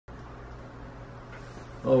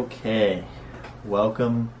Okay,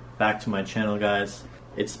 welcome back to my channel, guys.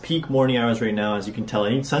 It's peak morning hours right now. As you can tell,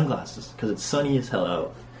 I need sunglasses because it's sunny as hell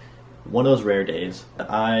out. One of those rare days.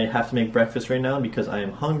 I have to make breakfast right now because I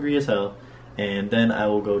am hungry as hell, and then I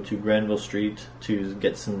will go to Granville Street to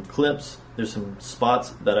get some clips. There's some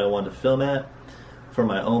spots that I want to film at for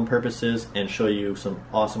my own purposes and show you some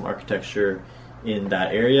awesome architecture in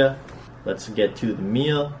that area. Let's get to the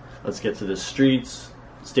meal. Let's get to the streets.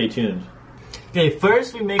 Stay tuned. Okay,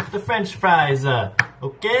 first we make the French fries,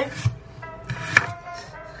 okay?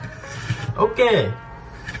 Okay.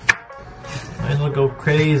 Might as well go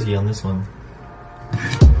crazy on this one.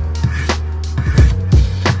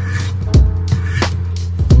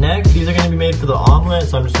 Next, these are going to be made for the omelet,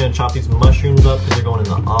 so I'm just going to chop these mushrooms up because they're going in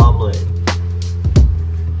the omelet.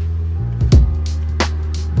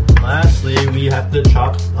 Lastly, we have to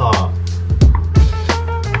chop the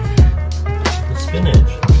spinach.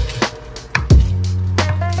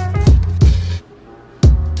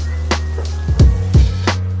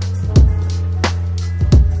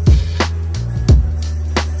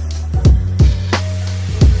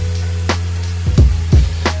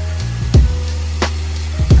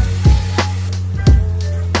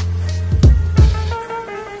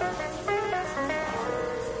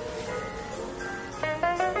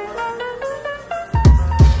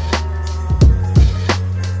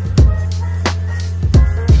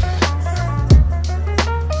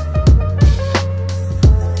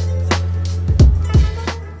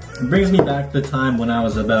 It brings me back to the time when I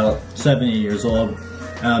was about 7, 8 years old. Me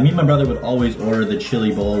and my brother would always order the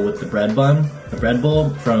chili bowl with the bread bun, the bread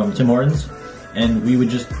bowl from Tim Hortons, and we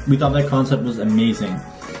thought that concept was amazing.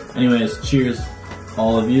 Anyways, cheers,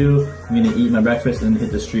 all of you. I'm gonna eat my breakfast and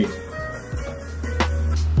hit the street.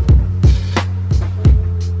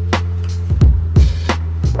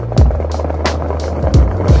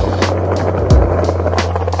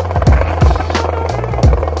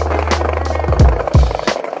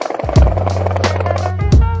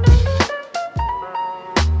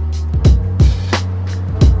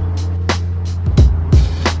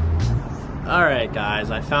 Alright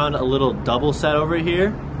guys, I found a little double set over here.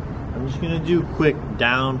 I'm just gonna do quick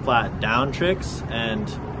down, flat, down tricks and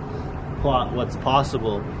plot what's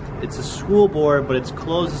possible. It's a school board, but it's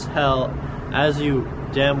closed as hell, as you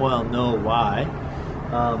damn well know why.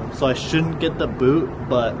 So I shouldn't get the boot,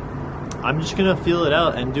 but I'm just gonna feel it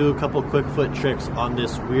out and do a couple quick foot tricks on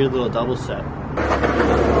this weird little double set.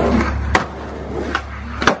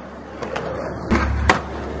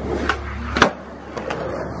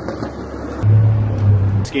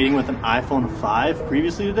 Skating with an iPhone 5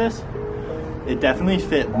 previously to this, it definitely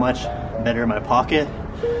fit much better in my pocket.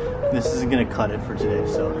 This isn't gonna cut it for today,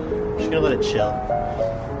 so I'm just gonna let it chill.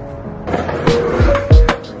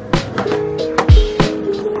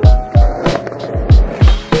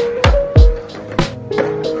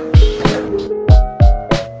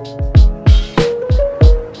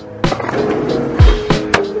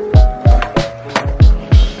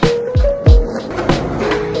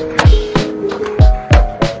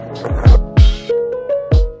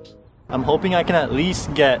 I'm hoping I can at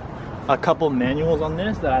least get a couple manuals on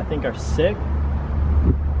this that I think are sick,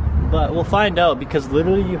 but we'll find out because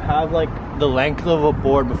literally you have like the length of a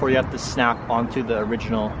board before you have to snap onto the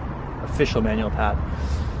original official manual pad.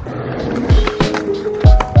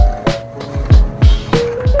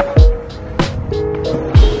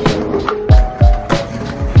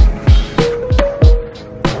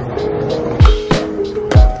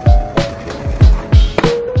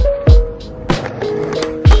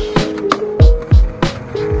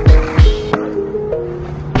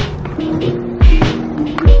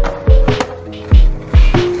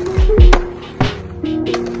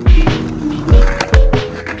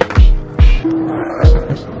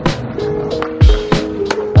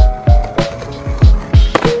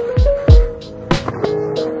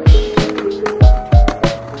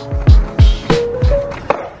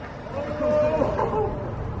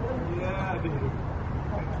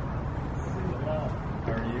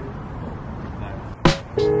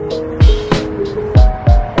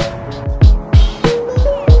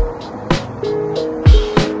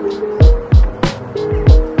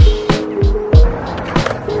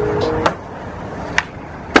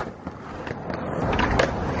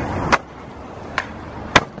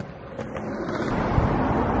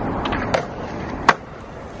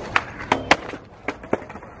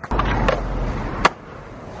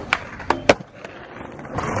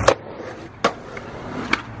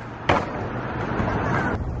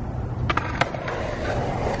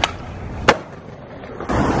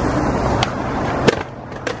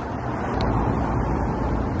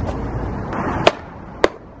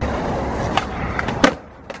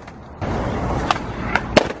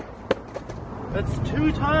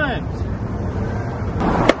 2 times.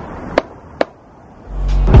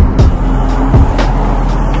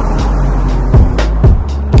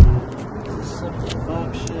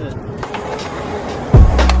 Fuck shit.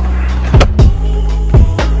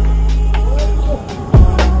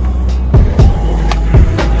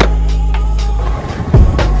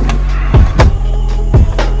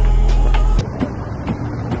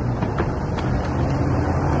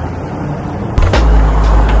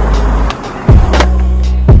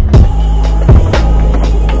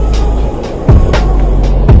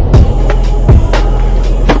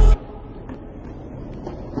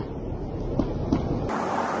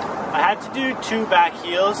 I had to do 2 back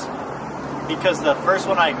heels because the first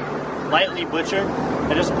one I lightly butchered.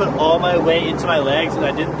 I just put all my weight into my legs and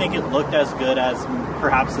I didn't think it looked as good as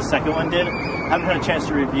perhaps the second one did. I haven't had a chance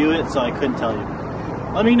to review it, so I couldn't tell you.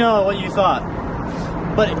 Let me know what you thought.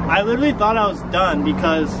 But I literally thought I was done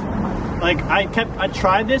because like I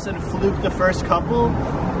tried this and fluked the first couple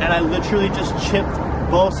and I literally just chipped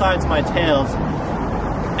both sides of my tails,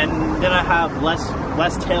 and then I have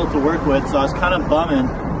less tail to work with, so I was kind of bumming.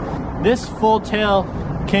 This full tail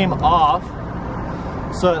came off,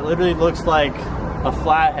 so it literally looks like a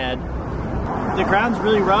flathead. The ground's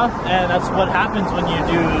really rough, and that's what happens when you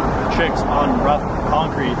do tricks on rough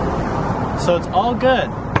concrete. So it's all good.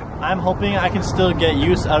 I'm hoping I can still get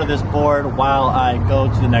use out of this board while I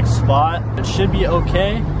go to the next spot. It should be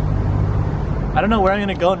okay. I don't know where I'm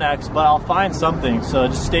gonna go next, but I'll find something, so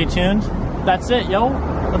just stay tuned. That's it, yo.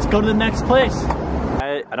 Let's go to the next place.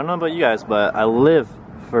 I don't know about you guys, but I live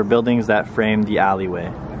for buildings that frame the alleyway.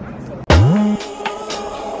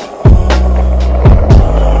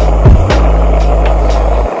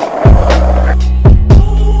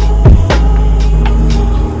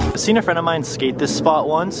 I've seen a friend of mine skate this spot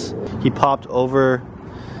once. He popped over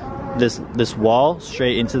this wall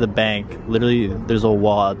straight into the bank. Literally, there's a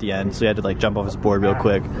wall at the end, so he had to like jump off his board real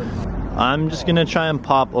quick. I'm just gonna try and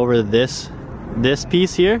pop over this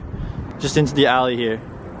piece here, just into the alley here.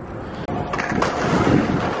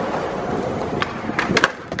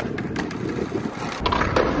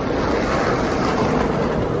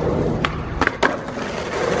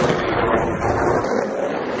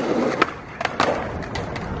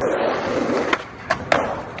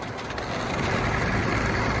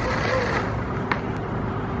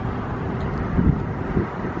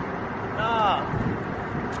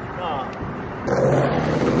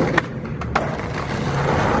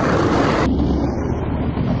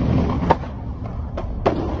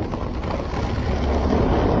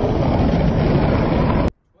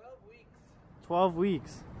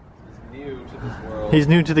 Weeks. He's new to this world. He's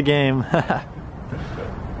new to the game. Hey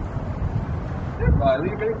Riley,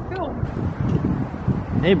 you're getting filmed.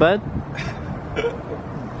 Hey bud.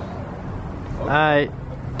 Alright.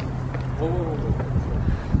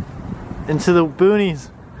 Into the boonies.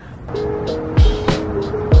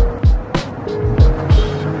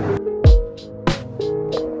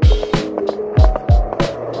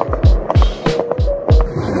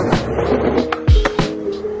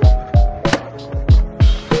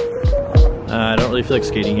 I don't really feel like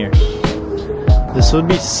skating here. This would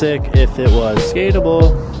be sick if it was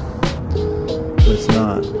skatable, but it's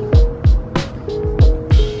not.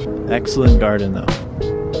 Excellent garden though.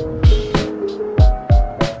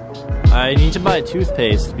 I need to buy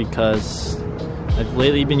toothpaste because I've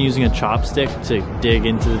lately been using a chopstick to dig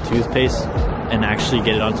into the toothpaste and actually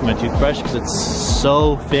get it onto my toothbrush because it's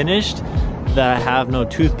so finished that I have no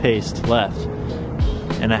toothpaste left.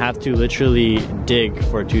 And I have to literally dig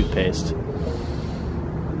for toothpaste.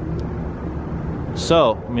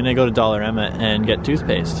 So I'm gonna go to Dollarama and get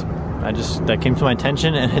toothpaste. That came to my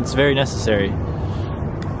attention and it's very necessary.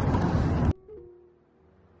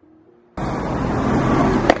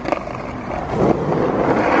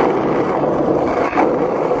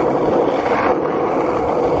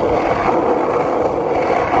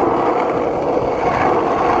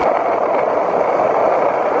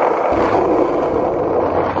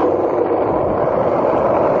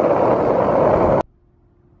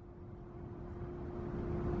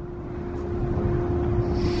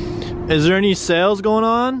 Is there any sales going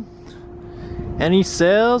on? Any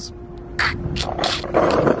sales?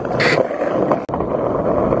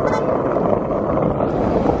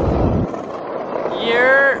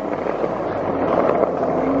 Yeah.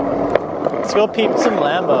 Let's go peep some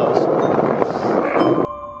Lambos.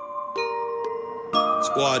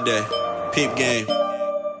 Squad day, peep game.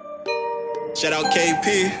 Shout out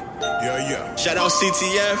KP. Yeah. Shout out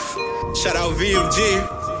CTF. Shout out VMG.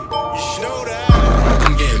 You should know that.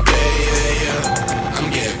 I'm getting paid, yeah. I'm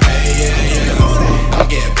getting paid, yeah. I'm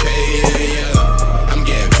getting paid, yeah. I'm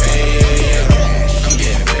getting paid, yeah. I'm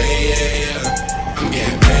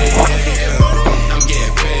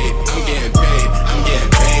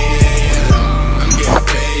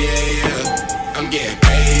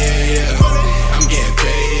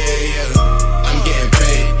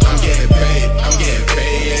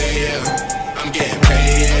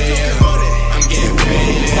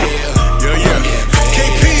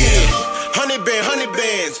running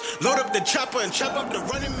bands. Load up the chopper and chop up the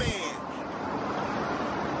running man.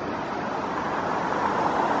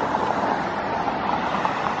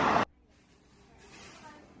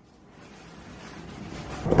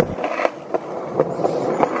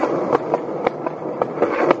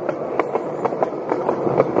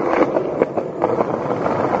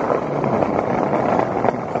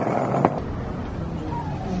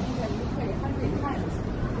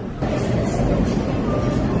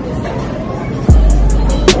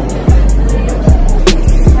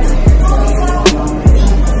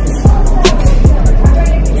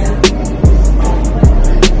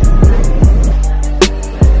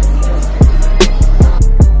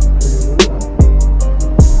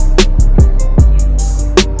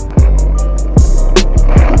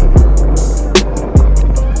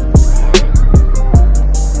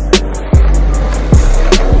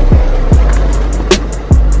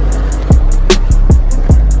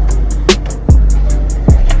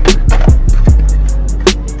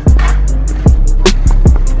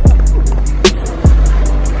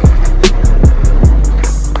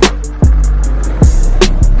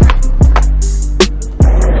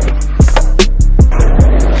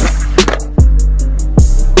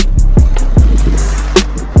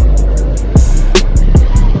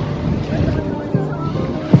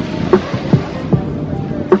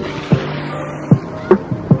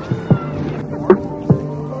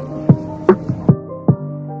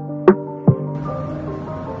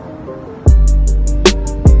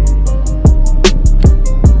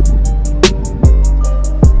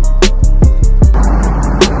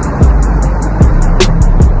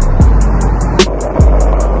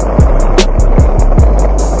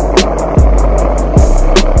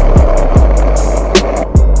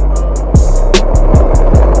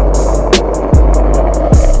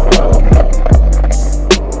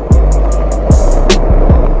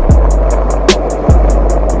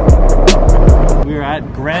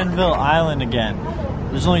 Granville Island again.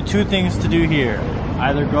 There's only two things to do here.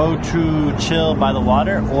 Either go to chill by the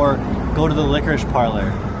water or go to the licorice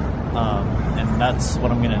parlor. And that's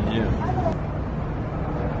what I'm gonna do.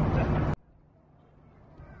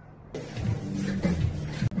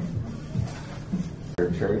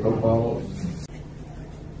 Cherry football.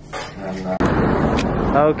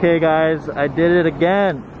 Okay guys, I did it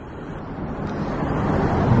again.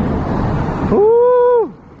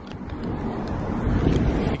 Woo!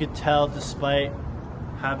 You could tell, despite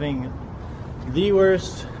having the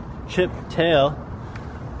worst chipped tail,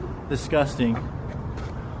 disgusting,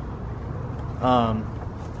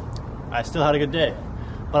 I still had a good day.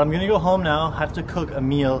 But I'm gonna go home now, have to cook a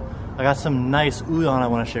meal. I got some nice udon I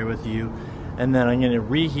want to share with you, and then I'm gonna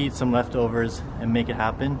reheat some leftovers and make it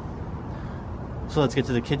happen. So let's get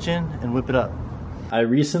to the kitchen and whip it up. I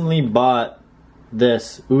recently bought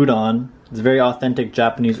this udon. It's a very authentic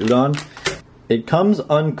Japanese udon. It comes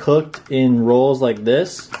uncooked in rolls like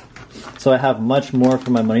this, so I have much more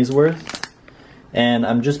for my money's worth. And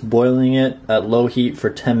I'm just boiling it at low heat for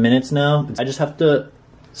 10 minutes now. I just have to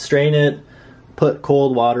strain it, put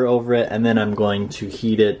cold water over it, and then I'm going to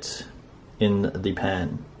heat it in the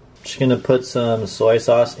pan. Just gonna put some soy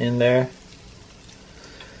sauce in there.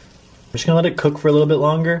 I'm just gonna let it cook for a little bit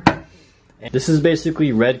longer. This is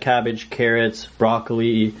basically red cabbage, carrots,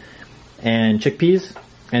 broccoli, and chickpeas,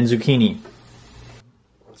 and zucchini.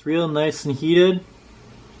 It's real nice and heated.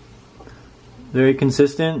 Very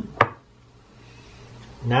consistent.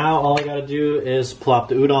 Now all I gotta do is plop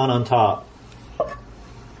the udon on top.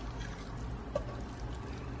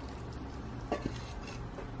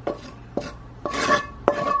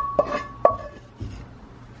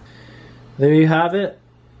 There you have it.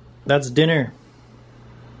 That's dinner.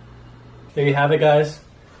 There you have it, guys.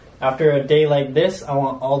 After a day like this, I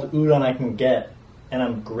want all the udon I can get, and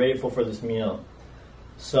I'm grateful for this meal.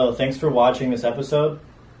 So thanks for watching this episode.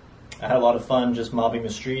 I had a lot of fun just mobbing the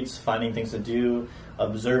streets, finding things to do,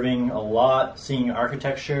 observing a lot, seeing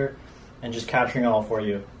architecture, and just capturing it all for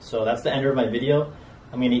you. So that's the end of my video.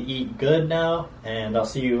 I'm gonna eat good now, and I'll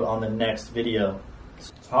see you on the next video.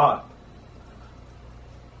 It's hot.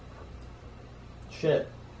 Shit.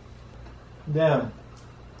 Damn.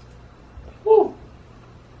 Woo!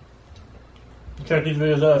 Check these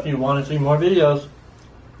videos out if you want to see more videos.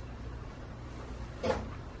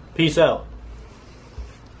 Peace out.